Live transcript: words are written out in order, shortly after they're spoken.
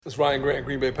It's Ryan Grant,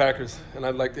 Green Bay Packers, and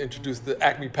I'd like to introduce the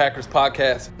Acme Packers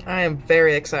podcast I am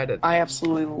very excited. I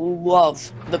absolutely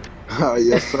love the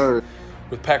Yes, sir.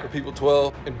 with Packer People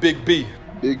 12 and Big B.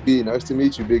 Big B, nice to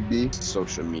meet you, Big B.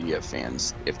 Social media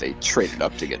fans if they traded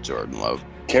up to get Jordan Love.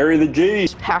 Carry the G.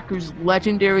 Packers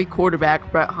legendary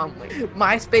quarterback Brett Hundley.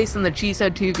 MySpace and the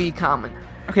Cheesehead TV comment.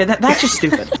 Okay, that's just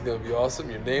stupid. It's gonna be awesome.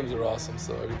 Your names are awesome,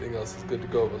 so everything else is good to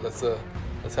go. But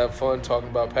let's have fun talking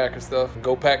about Packer stuff.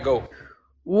 Go Pack, go!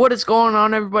 What is going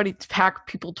on, everybody? It's Packer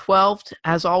People 12.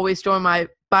 As always, joined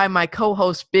by my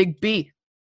co-host Big B.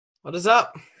 What is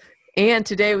up? And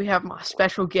today we have my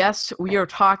special guest. We are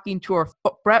talking to our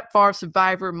Brett Favre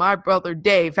survivor, my brother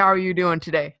Dave. How are you doing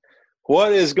today?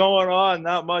 What is going on?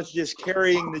 Not much, just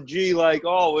carrying the G like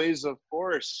always, of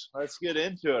course. Let's get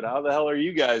into it. How the hell are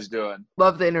you guys doing?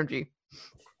 Love the energy.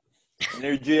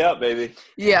 Energy up, baby.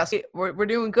 Yes, we're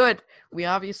doing good. We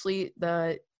obviously,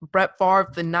 the Brett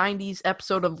Favre, the 90s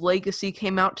episode of Legacy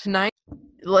came out tonight.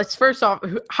 Let's first off,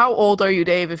 how old are you,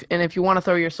 Dave? And if you want to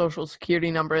throw your social security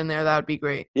number in there, that would be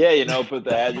great. Yeah, put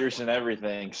the address and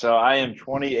everything. So I am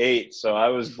 28. So I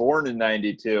was born in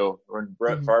 92 when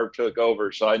Brett Favre took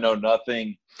over. So I know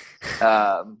nothing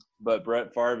but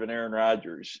Brett Favre and Aaron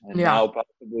Rodgers. And now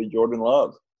possibly Jordan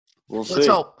Love. We'll see. Let's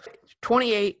hope.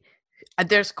 28.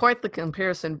 There's quite the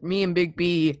comparison. Me and Big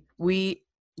B, we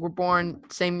were born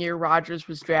same year Rodgers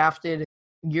was drafted.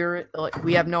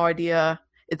 We have no idea.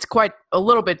 It's quite a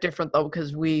little bit different though,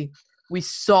 because we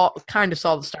saw the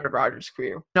start of Rodgers'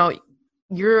 career.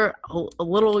 You're a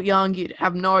little young. You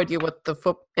have no idea what the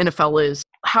NFL is.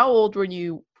 How old were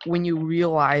you when you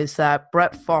realized that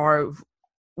Brett Favre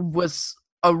was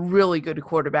a really good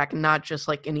quarterback and not just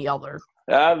like any other?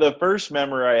 The first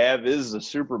memory I have is the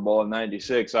Super Bowl in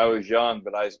 '96. I was young,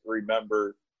 but I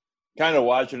remember kind of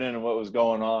watching it and what was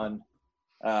going on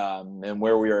and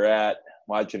where we were at,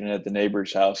 watching it at the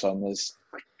neighbor's house on this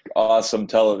awesome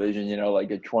television,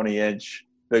 like a 20-inch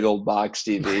big old box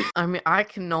TV. I mean, I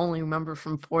can only remember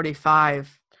from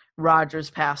 45, Rodgers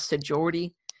pass to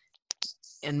Jordy,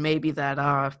 and maybe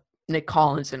that Nick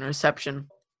Collins interception.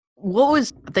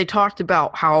 They talked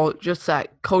about how just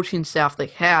that coaching staff they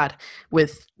had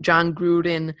with John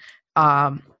Gruden,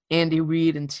 Andy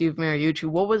Reid, and Steve Mariucci.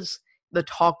 What was the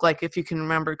talk like, if you can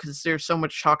remember, because there's so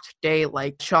much talk today,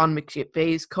 like Sean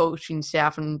McVay's coaching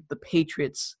staff and the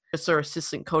Patriots, just their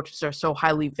assistant coaches are so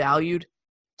highly valued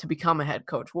to become a head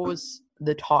coach. What was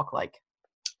the talk like?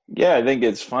 Yeah, I think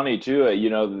it's funny too.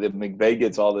 That McVay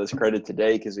gets all this credit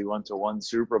today because he went to one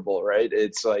Super Bowl, right?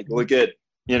 It's like, look at,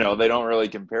 they don't really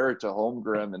compare it to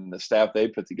Holmgren and the staff they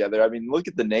put together. I mean, look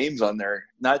at the names on there,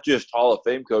 not just Hall of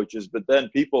Fame coaches, but then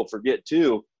people forget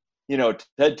too,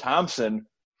 Ted Thompson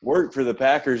worked for the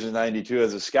Packers in '92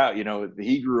 as a scout.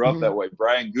 He grew up that way.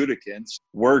 Brian Gutekunst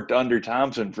worked under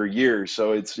Thompson for years.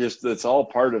 So it's all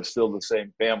part of still the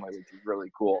same family, which is really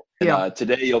cool. Yeah. And,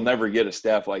 today you'll never get a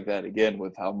staff like that again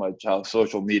with how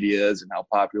social media is and how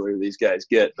popular these guys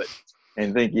get.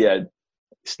 And I think you had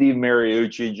Steve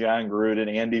Mariucci, John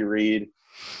Gruden, Andy Reid,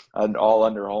 and all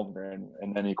under Holmgren.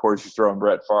 And then, of course, you throw in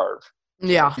Brett Favre.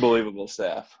 Yeah. Unbelievable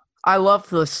staff. I love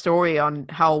the story on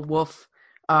how Wolf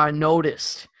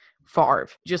noticed Favre.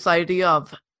 Just the idea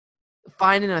of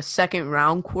finding a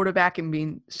second-round quarterback and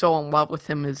being so in love with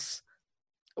him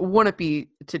wouldn't be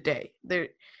today. There's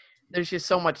just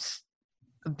so much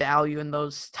value in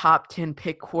those top 10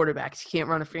 pick quarterbacks. You can't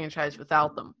run a franchise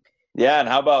without them. Yeah, and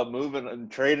how about moving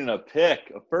and trading a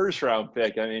first-round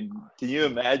pick? I mean, can you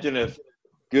imagine if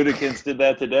Gutekunst did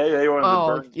that today? They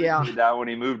wanted to burn down when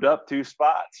he moved up 2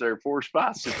 spots or 4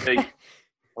 spots to take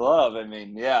Love. I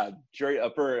mean, straight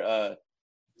up for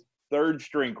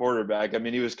third-string quarterback. I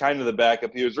mean, he was kind of the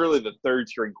backup. He was really the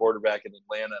third-string quarterback in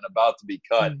Atlanta and about to be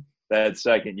cut that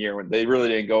second year when they really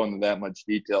didn't go into that much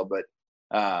detail. But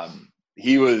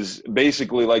he was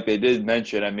basically, like they did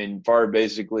mention, I mean, Favre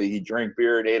basically, he drank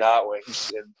beer and ate hot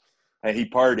wings and he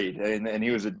partied. And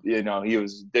he was, he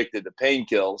was addicted to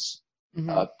painkillers.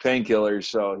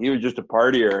 So he was just a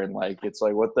partier. And, it's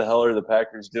like, what the hell are the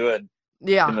Packers doing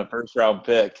in the first-round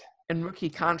pick? And rookie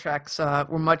contracts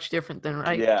were much different than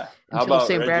Yeah. How about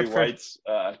Reggie White's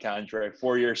contract?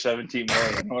 4 years, $17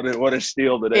 million. What a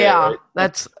steal today! Yeah, right?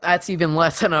 that's even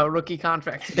less than a rookie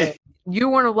contract today. You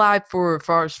weren't alive for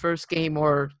Favre's first game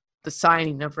or the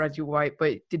signing of Reggie White,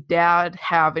 but did Dad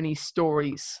have any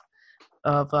stories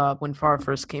of when Favre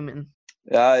first came in?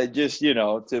 Just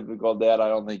typical Dad. I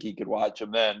don't think he could watch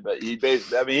him then, but he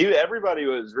basically. Everybody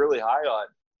was really high on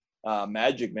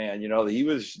Magic Man. He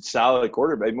was a solid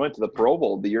quarterback. He went to the Pro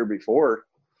Bowl the year before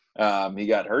he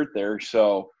got hurt there.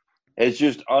 So it's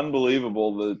just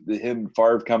unbelievable the him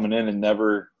Favre coming in and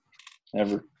never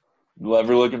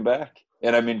never looking back.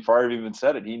 And I mean, Favre even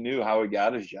said it. He knew how he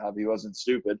got his job. He wasn't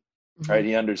stupid, right?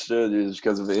 He understood it was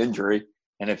because of the injury.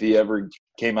 And if he ever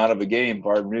came out of a game,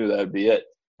 Favre knew that would be it,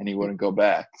 and he wouldn't go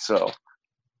back. So,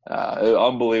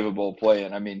 unbelievable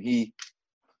playing. I mean, he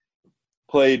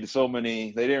played so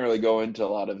many – they didn't really go into a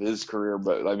lot of his career,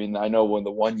 but, I mean, I know when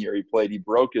the one year he played, he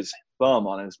broke his thumb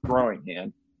on his throwing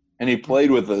hand, and he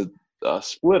played with a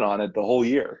split on it the whole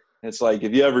year. It's like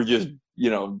if you ever just –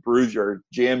 bruise or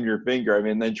jam your finger, I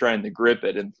mean, then trying to grip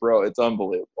it and throw, it's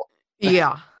unbelievable.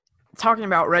 Yeah. Talking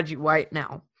about Reggie White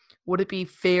now, would it be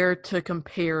fair to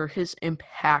compare his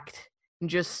impact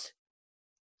to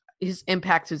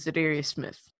Za'Darius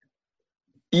Smith?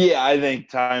 Yeah, I think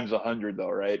times 100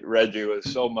 though, right? Reggie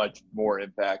was so much more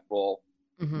impactful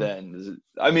than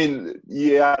 – I mean,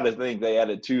 you got to think they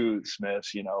added two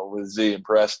Smiths, with Z and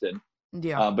Preston.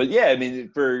 Yeah. But yeah, I mean,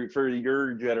 for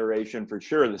your generation, for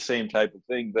sure, the same type of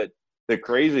thing. But the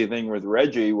crazy thing with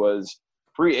Reggie was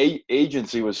free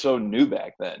agency was so new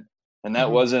back then, and that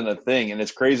wasn't a thing. And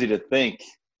it's crazy to think.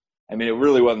 I mean, it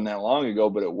really wasn't that long ago,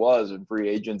 but it was, and free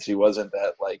agency wasn't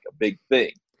that like a big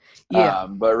thing. Yeah.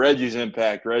 But Reggie's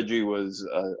impact, Reggie was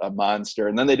a monster.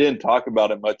 And then they didn't talk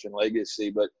about it much in Legacy,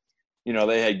 but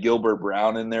they had Gilbert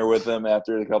Brown in there with them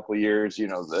after a couple of years.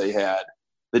 They had.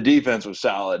 The defense was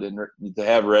solid, and to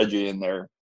have Reggie in there,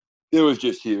 it was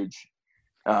just huge.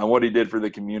 What he did for the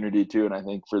community, too, and I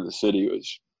think for the city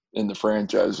was in the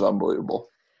franchise was unbelievable.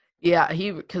 Yeah,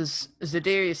 because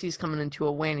Za'Darius, he's coming into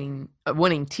a winning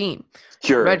team.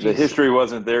 Sure, the history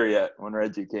wasn't there yet when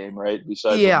Reggie came, right?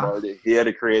 Besides Lombardi, he had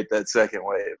to create that second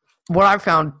wave. What I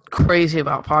found crazy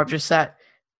about Favre is that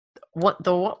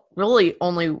really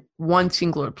only one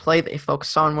singular play they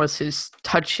focused on was his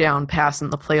touchdown pass in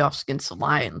the playoffs against the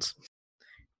Lions,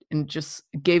 and just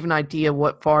gave an idea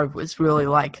what Favre was really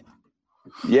like.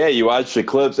 Yeah, you watch the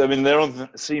clips. I mean, they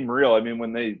don't seem real. I mean,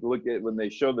 when they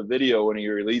show the video when he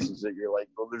releases it, you're like,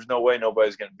 well, there's no way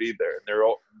nobody's going to be there. And they're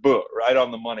all right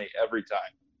on the money every time.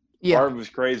 Yeah. Favre was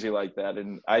crazy like that.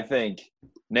 And I think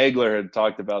Nagler had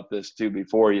talked about this too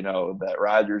before, that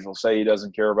Rodgers will say he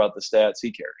doesn't care about the stats.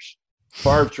 He cares.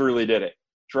 Favre truly did it.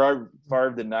 Favre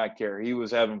did not care. He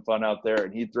was having fun out there,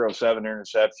 and he'd throw 7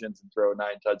 interceptions and throw 9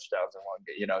 touchdowns in one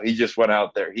game. He just went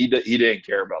out there. He didn't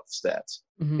care about the stats.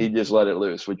 He just let it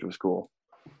loose, which was cool.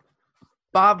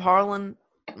 Bob Harlan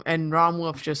and Ron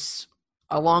Wolf just,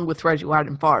 along with Reggie White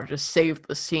and Favre, just saved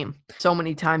this team so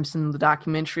many times in the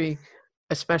documentary,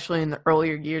 especially in the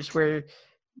earlier years where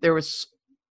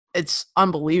it's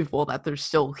unbelievable that they're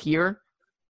still here,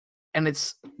 and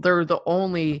they're the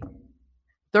only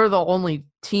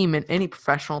team in any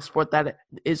professional sport that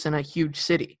is in a huge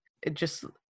city. It just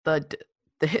the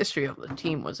history of the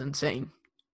team was insane.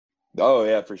 Oh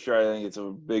yeah, for sure. I think it's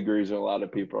a big reason a lot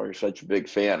of people are such a big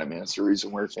fan. I mean, it's the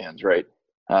reason we're fans, right?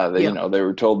 They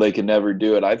were told they could never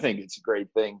do it. I think it's a great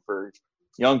thing for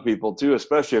young people too,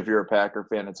 especially if you're a Packer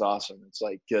fan. It's awesome. It's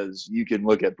like, because you can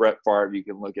look at Brett Favre, you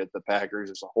can look at the Packers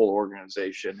as a whole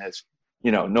organization.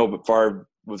 But Favre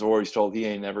was always told he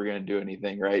ain't never going to do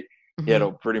anything, right? He had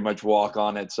to pretty much walk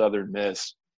on at Southern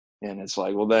Miss. And it's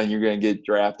like, well, then you're going to get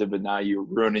drafted, but now you're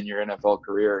ruining your NFL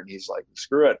career. And he's like,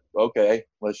 screw it. Okay,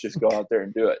 let's just go out there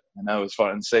and do it. And that was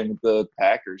fun. And same with the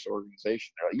Packers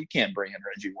organization. They're like, you can't bring in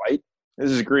Reggie White.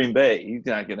 This is Green Bay. You're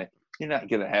not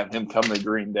gonna have him come to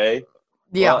Green Bay.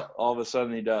 Yeah. Well, all of a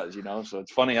sudden he does, So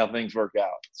it's funny how things work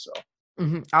out. So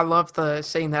I love the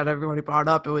saying that everybody brought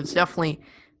up. It was definitely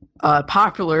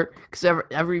popular because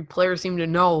every player seemed to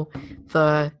know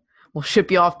we'll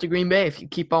ship you off to Green Bay if you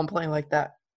keep on playing like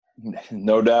that.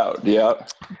 No doubt, yeah.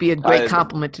 Be a great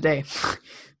compliment today.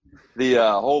 The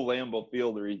whole Lambeau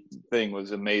Field thing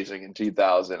was amazing in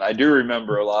 2000. I do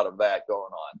remember a lot of that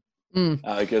going on.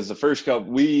 Because the first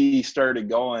couple, we started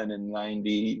going in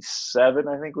 97,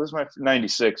 I think was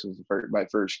 96 was my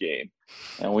first game.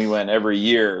 And we went every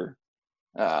year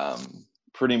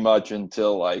pretty much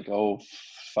until like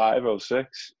 05,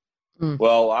 06.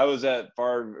 Well, I was at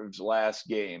Favre's last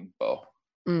game.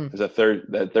 It was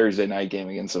that Thursday night game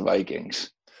against the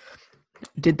Vikings.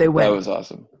 Did they win? That was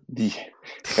awesome.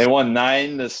 They won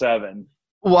 9-7.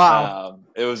 Wow.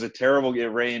 It was a terrible. It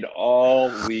rained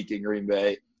all week in Green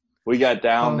Bay. We got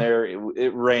down there.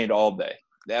 It rained all day.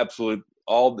 It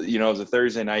was a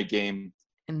Thursday night game.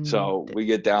 So we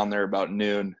get down there about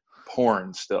noon,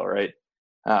 pouring still, right?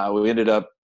 We ended up,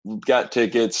 got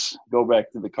tickets, go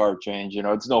back to the car change.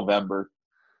 It's November,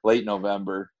 late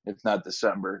November, if not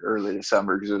December, early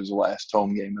December, because it was the last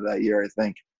home game of that year, I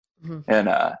think. And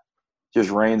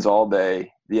just rains all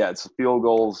day. Yeah, it's field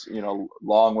goals.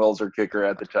 Longwell's our kicker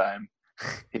at the time.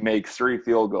 He makes 3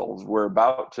 field goals. We're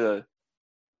about to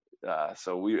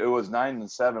So it was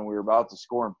 9-7. We were about to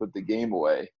score and put the game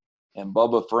away. And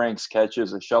Bubba Franks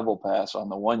catches a shovel pass on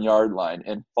the 1 yard line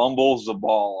and fumbles the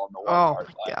ball on the 1 yard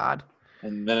line. Oh, my God.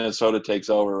 And Minnesota takes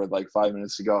over with like 5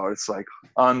 minutes to go. It's like,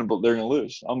 they're going to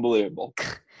lose. Unbelievable.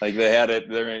 Like they had it.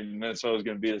 Minnesota's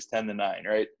going to beat us 10-9,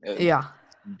 right? Yeah.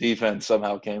 Defense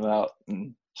somehow came out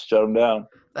and shut them down.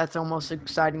 That's almost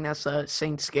exciting as a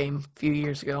Saints game a few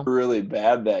years ago. Really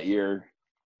bad that year.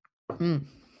 Mm.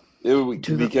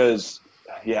 Because,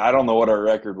 I don't know what our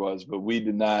record was, but we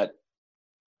did not –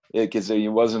 because it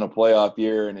wasn't a playoff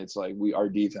year, and it's like our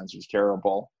defense was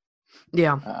terrible.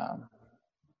 Yeah.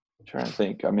 Trying to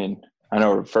think. I mean, I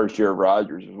know our first year of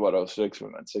Rodgers was 06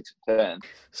 when we went 6-10.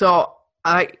 So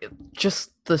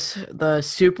the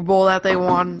Super Bowl that they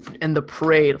won and the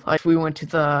parade. Like we went to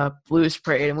the Blues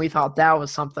parade and we thought that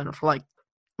was something for like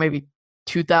maybe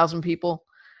 2,000 people.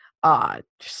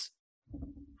 Just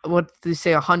what did they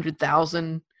say?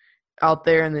 100,000 out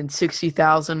there and then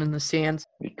 60,000 in the stands.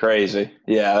 Crazy.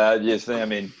 Yeah, I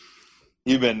mean,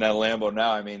 you've been at Lambeau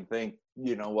now. I mean, think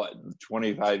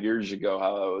 25 years ago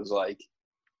how it was like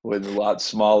with a lot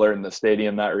smaller and the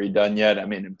stadium not redone yet. I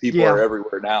mean, and people are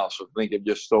everywhere now, so think of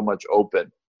just so much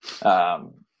open. That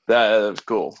was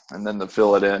cool. And then to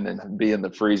fill it in and be in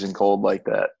the freezing cold like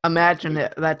that. Imagine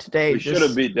that today. We should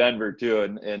have beat Denver too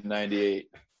in 98.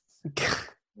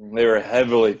 They were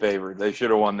heavily favored. They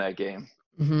should have won that game.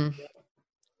 Mm-hmm.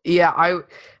 Yeah,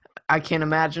 I can't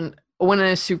imagine winning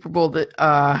a Super Bowl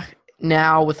that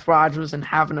now with Rodgers and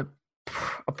having a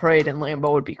parade in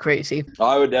Lambeau would be crazy.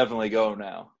 I would definitely go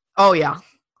now. Oh, yeah.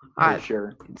 For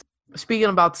sure. Speaking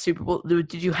about the Super Bowl,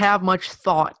 did you have much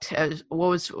thought? What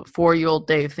was 4-year-old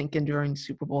Dave thinking during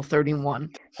Super Bowl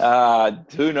 31?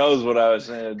 Who knows what I was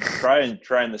saying?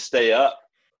 Trying to stay up.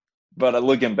 But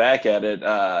looking back at it,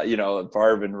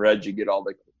 Favre and Reggie get all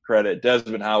the credit.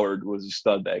 Desmond Howard was a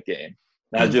stud that game.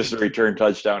 Not just a return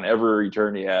touchdown. Every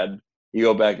return he had, you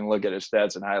go back and look at his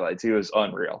stats and highlights, he was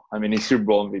unreal. I mean, he's Super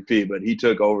Bowl MVP, but he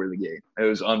took over the game. It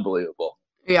was unbelievable.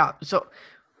 Yeah. So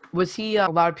was he a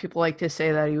lot of people like to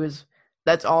say that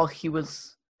that's all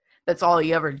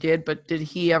he ever did, but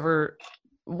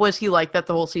was he like that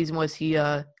the whole season? Was he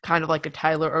kind of like a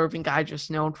Tyler Irving guy just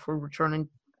known for returning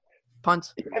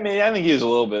punts? I mean, I think he was a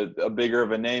little bit bigger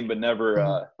of a name, but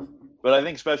never but I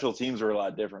think special teams were a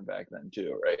lot different back then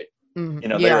too, right?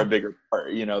 Mm-hmm. They were a bigger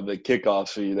part. The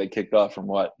kickoffs, they kicked off from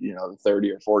the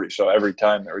 30 or 40. So every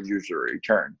time there was usually a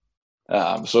return.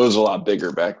 So it was a lot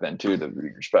bigger back then too,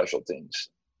 your special teams.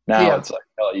 Now it's like,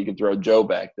 hell, you can throw Joe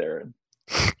back there and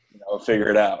figure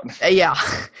it out. Yeah.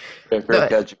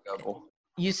 Catch a couple.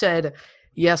 You said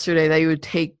yesterday that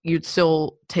you'd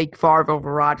still take Favre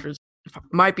over Rodgers.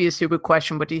 Might be a stupid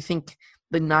question, but do you think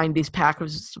the 90s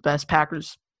Packers is the best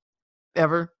Packers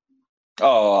ever?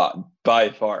 Oh, by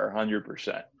far,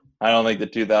 100%. I don't think the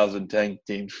 2010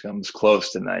 team comes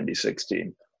close to 96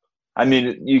 team. I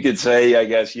mean, you could say, I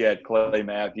guess you had Clay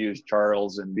Matthews,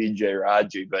 Charles, and B.J.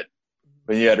 Raji, but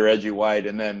you had Reggie White.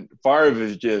 And then Favre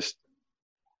is just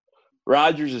 –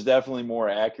 Rodgers is definitely more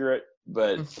accurate,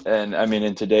 and I mean,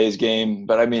 in today's game.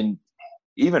 But, I mean,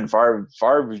 even Favre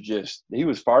was just – he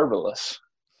was Favre-less.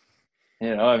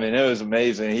 I mean, it was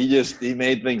amazing. He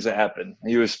made things happen.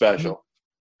 He was special.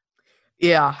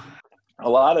 Yeah. A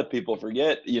lot of people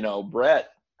forget, Brett,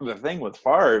 the thing with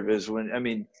Favre is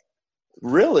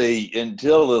really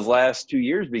until the last 2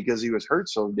 years because he was hurt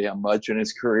so damn much in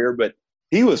his career, but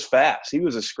he was fast. He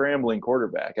was a scrambling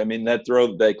quarterback. I mean, that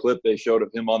clip they showed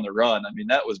of him on the run, I mean,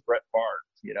 that was Brett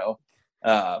Favre,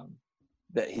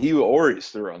 that he always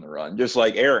threw on the run, just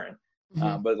like Aaron.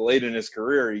 Mm-hmm. But late in his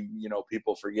career,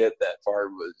 people forget that Favre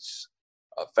was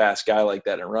a fast guy like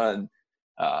that and run.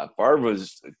 Favre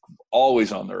was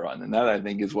always on the run, and that I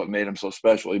think is what made him so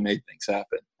special. He made things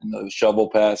happen, and those shovel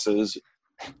passes.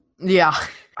 Yeah,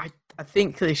 I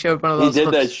think they showed one of those. He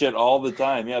did that shit all the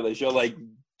time. Yeah, they show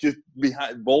just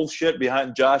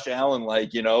behind Josh Allen,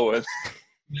 Favre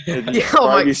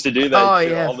used to do that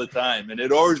shit all the time, and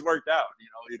it always worked out.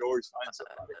 He'd always find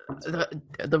somebody.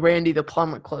 The Randy the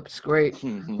Plumber clip's great.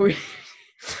 Mm-hmm.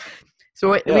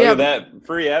 So we have that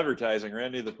free advertising,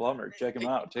 Randy the Plumber. Check him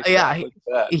out.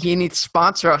 He needs to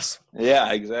sponsor us.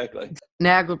 Yeah, exactly.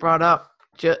 Nagler brought up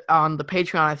on the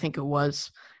Patreon, I think it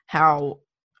was, how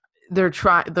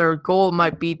their goal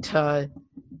might be to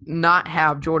not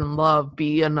have Jordan Love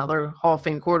be another Hall of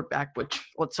Fame quarterback, which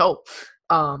let's hope.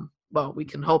 Well, we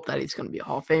can hope that he's going to be a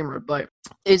Hall of Famer. But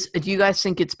do you guys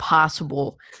think it's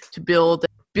possible to build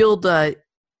a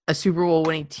Super Bowl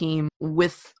winning team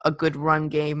with a good run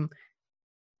game?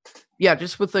 Yeah,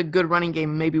 just with a good running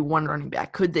game, maybe one running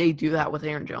back. Could they do that with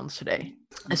Aaron Jones today,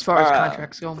 as far as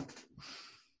contracts go?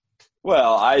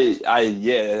 Well, I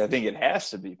think it has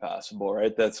to be possible,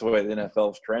 right? That's the way the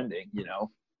NFL's trending.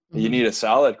 You need a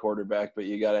solid quarterback, but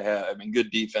you got to have. I mean, good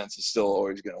defense is still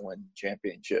always going to win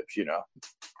championships.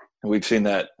 And we've seen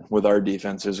that with our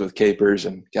defenses with Capers,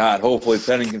 and God, hopefully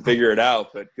Penning can figure it out.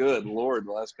 But good Lord,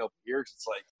 the last couple of years, it's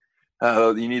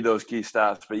like you need those key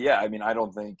stops. But yeah, I mean,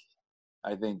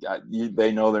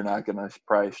 they know they're not going to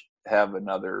probably have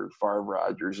another Favre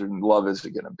Rodgers, and Love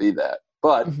isn't going to be that.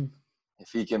 But if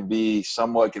he can be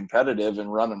somewhat competitive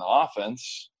and run an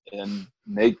offense and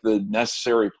make the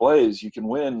necessary plays, you can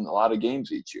win a lot of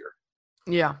games each year.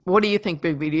 Yeah. What do you think,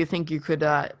 Big V? Do you think you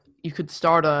could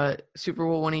start a Super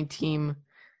Bowl winning team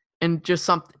and just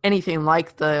anything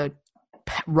like the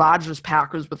Rodgers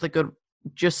Packers with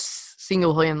just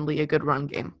single-handedly a good run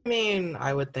game? I mean,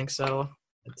 I would think so.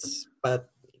 But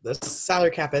the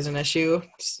salary cap is an issue.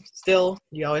 Still,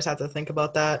 you always have to think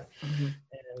about that. Mm-hmm.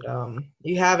 And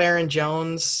you have Aaron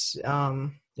Jones.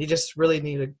 You just really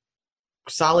need a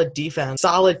solid defense,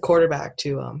 solid quarterback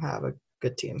to have a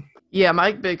good team. Yeah,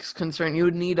 my biggest concern, you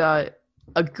would need a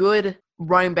good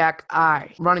running back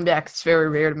eye. Running back, it's very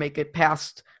rare to make it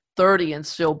past 30 and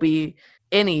still be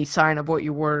any sign of what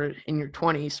you were in your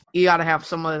 20s. You got to have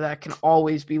somebody that can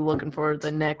always be looking for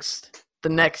the next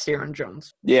Aaron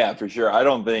Jones. Yeah, for sure. I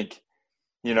don't think,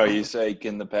 you say,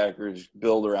 can the Packers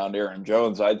build around Aaron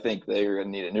Jones? I think they're going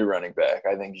to need a new running back.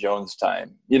 I think Jones'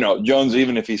 time. Jones,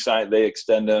 even if they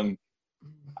extend him,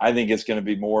 I think it's going to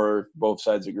be more, both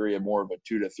sides agree, more of a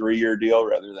 2 to 3 year deal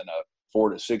rather than a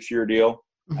 4 to 6 year deal.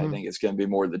 Mm-hmm. I think it's going to be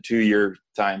more the 2 year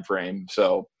time frame.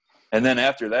 So, and then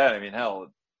after that, I mean, hell,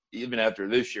 even after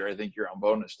this year, I think you're on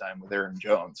bonus time with Aaron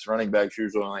Jones. Running backs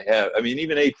usually only have, I mean,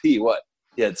 even AP, he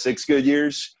had 6 good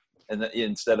years and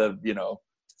instead of,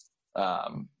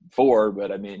 4.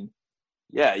 But I mean,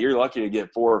 yeah, you're lucky to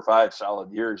get 4 or 5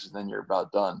 solid years and then you're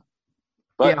about done.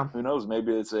 But Who knows?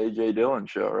 Maybe it's the A.J. Dillon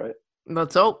show, right?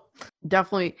 Let's hope.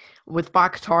 Definitely with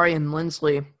Bakhtiari and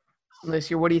Lindsley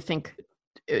this year, what do you think?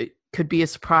 It could be a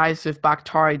surprise if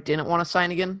Bakhtiari didn't want to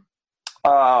sign again?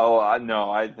 Oh,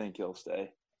 no, I think he'll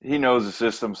stay. He knows the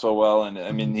system so well, and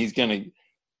I mean,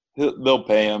 they'll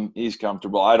pay him. He's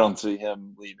comfortable. I don't see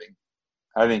him leaving.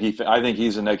 I think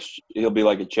he's the next. He'll be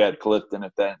like a Chad Clifton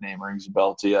if that name rings a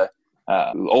bell to you.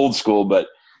 Old school, but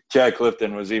Chad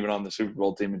Clifton was even on the Super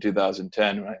Bowl team in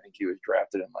 2010 when I think he was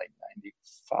drafted in like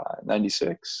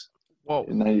 96. Whoa.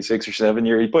 96 or 7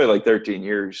 years. He played like 13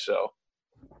 years. So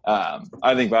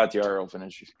I think Bakhtiari will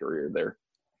finish his career there.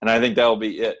 And I think that'll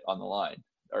be it on the line,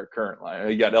 our current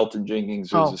line. You got Elton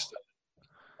Jenkins, who's a stud.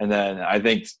 And then I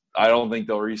don't think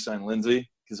they'll re-sign Lindsey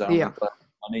because I don't think they'll have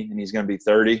money, and he's going to be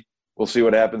 30. We'll see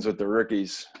what happens with the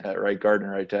rookies at right guard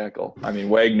and right tackle. I mean,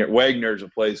 Wagner's a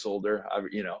placeholder.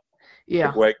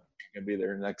 Yeah. Wagner's going to be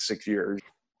there in the next 6 years.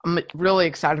 I'm really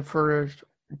excited for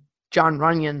Jon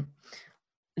Runyan,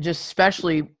 just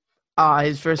especially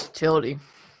his versatility.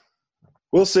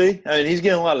 We'll see. I mean, he's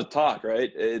getting a lot of talk,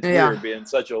 right? It's weird being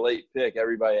such a late pick.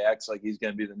 Everybody acts like he's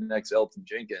going to be the next Elton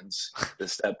Jenkins to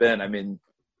step in. I mean,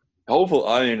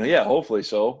 hopefully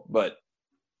so, but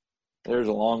there's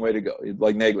a long way to go.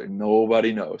 Like Nagler,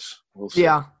 nobody knows. We'll see.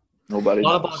 Yeah. Nobody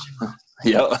knows.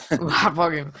 Yeah. A lot of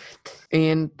bugging.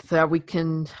 And that we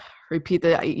can repeat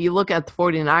that. You look at the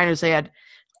 49ers, they had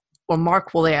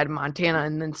Montana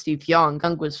and then Steve Young.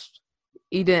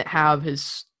 He didn't have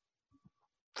his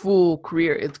full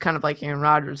career. It's kind of like Aaron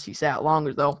Rodgers. He sat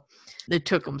longer, though. It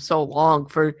took him so long.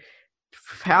 For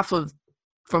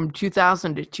from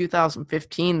 2000 to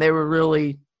 2015, they were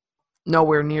really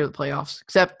nowhere near the playoffs,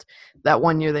 except that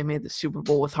one year they made the Super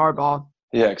Bowl with Harbaugh.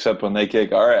 Yeah, except when they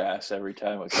kick our ass every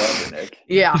time with Kaepernick.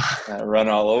 Yeah. Run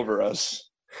all over us.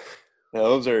 Yeah,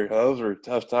 those were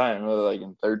tough times. Like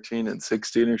in 13 and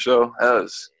 16 or so.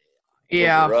 Going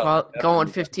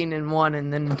 15-1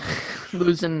 and then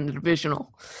losing the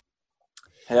divisional.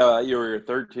 Yeah, you were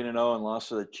 13-0 and lost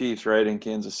to the Chiefs, right, in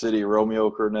Kansas City.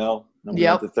 Romeo Cornell.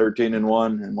 Yep.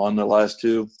 13-1 and won the last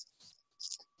 2.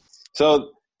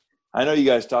 So I know you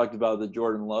guys talked about the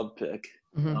Jordan Love pick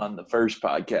on the first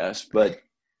podcast, but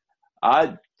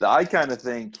I kind of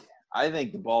think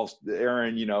the ball's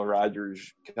Aaron,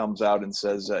 Rodgers comes out and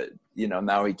says that,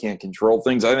 now he can't control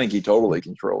things. I think he totally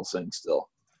controls things still.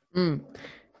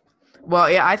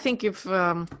 Well, yeah, I think if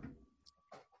it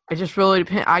just really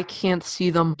depends. I can't see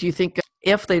them. Do you think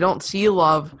if they don't see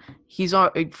Love, he's a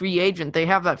free agent, they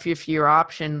have that 5th-year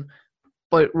option,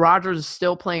 but Rodgers is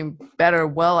still playing better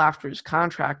well after his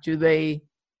contract. Do they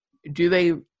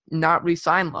not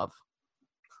re-sign Love?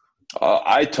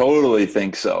 I totally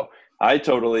think so. I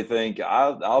totally think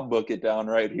I'll book it down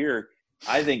right here.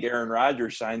 I think Aaron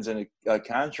Rodgers signs a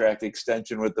contract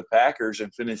extension with the Packers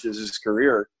and finishes his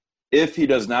career if he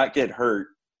does not get hurt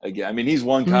again. I mean, he's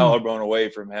one collarbone away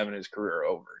from having his career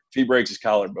over. If he breaks his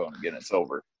collarbone again, it's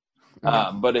over.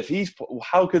 But if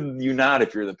how could you not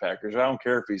if you're the Packers? I don't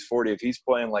care if he's 40. If he's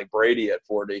playing like Brady at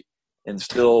 40 and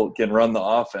still can run the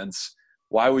offense,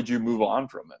 why would you move on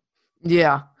from him?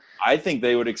 Yeah. I think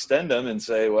they would extend him and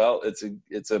say, well, it's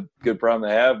a good problem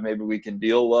to have. Maybe we can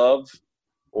deal Love,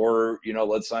 or,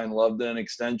 let's sign Love to an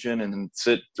extension and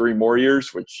sit 3 more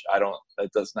years, which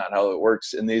that's not how it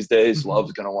works in these days.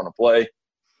 Love's going to want to play.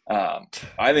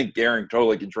 I think Aaron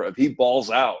totally control. If he balls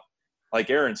out,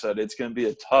 like Aaron said, it's going to be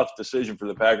a tough decision for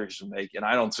the Packers to make, and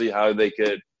I don't see how they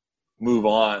could move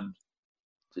on.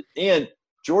 And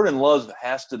Jordan Love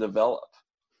has to develop.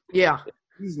 Yeah. If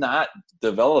he's not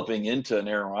developing into an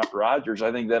Aaron Rodgers,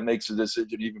 I think that makes the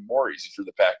decision even more easy for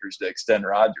the Packers to extend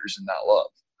Rodgers and not Love.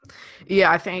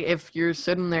 Yeah, I think if you're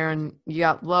sitting there and you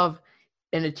got Love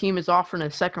and a team is offering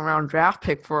a second-round draft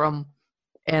pick for him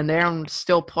and Aaron's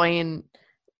still playing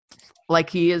like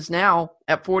he is now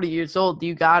at 40 years old,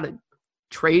 you got to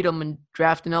trade him and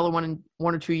draft another one in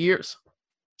 1 or 2 years.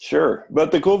 Sure.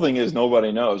 But the cool thing is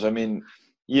nobody knows. I mean,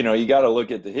 you got to look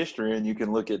at the history, and you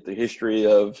can look at the history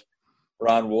of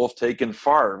Ron Wolf taking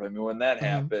Favre. I mean, when that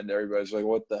happened, everybody's like,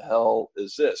 what the hell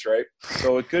is this, right?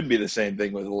 So it could be the same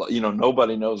thing with,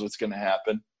 nobody knows what's going to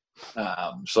happen.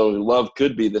 So Love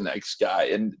could be the next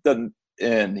guy,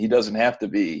 and he doesn't have to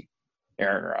be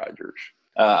Aaron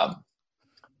Rodgers.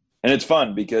 And it's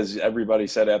fun because everybody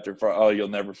said after Favre, oh, you'll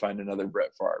never find another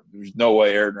Brett Favre. There's no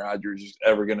way Aaron Rodgers is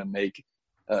ever going to make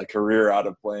a career out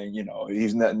of playing.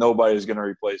 Nobody's going to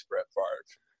replace Brett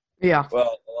Favre. Yeah.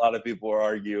 Well, a lot of people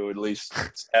argue, at least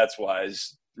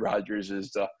stats-wise, Rodgers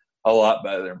is a lot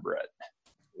better than Brett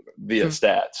via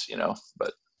stats,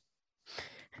 But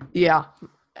yeah,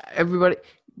 everybody,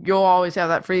 you'll always have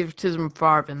that favoritism for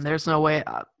Favre, and there's no way.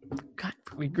 God,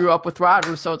 we grew up with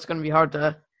Rodgers, so it's going to be hard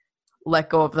to let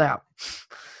go of that.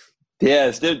 Yeah,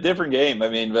 it's a different game. I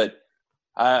mean, but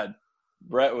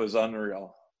Brett was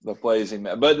unreal, the plays he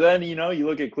made. But then, you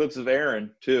look at clips of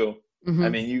Aaron, too. I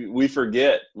mean, we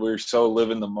forget. We're so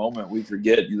live in the moment. We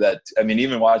forget that. I mean,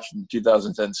 even watching the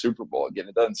 2010 Super Bowl again,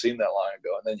 it doesn't seem that long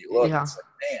ago. And then you look, it's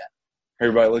like, man,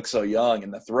 everybody looks so young.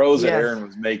 And the throws that Aaron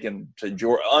was making to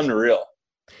Jordan, unreal.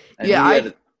 And he had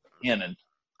a cannon.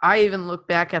 I even look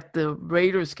back at the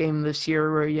Raiders game this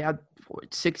year where he had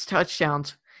 6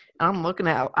 touchdowns. And I'm looking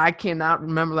at it, I cannot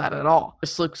remember that at all.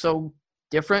 This looks so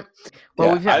different.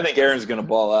 But I think Aaron's going to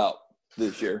ball out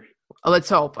this year. Let's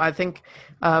hope. I think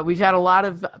we've had a lot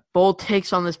of bold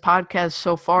takes on this podcast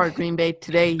so far at Green Bay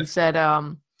today. He said,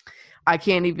 I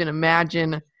can't even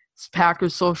imagine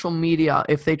Packers social media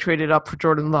if they traded up for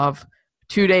Jordan Love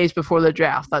 2 days before the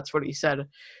draft. That's what he said.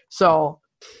 So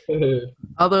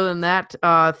other than that,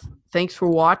 thanks for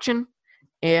watching,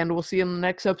 and we'll see you in the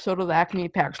next episode of the Acme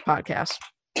Packers podcast.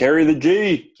 Carry the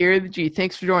G. Carry the G.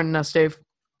 Thanks for joining us, Dave.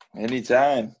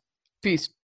 Anytime. Peace.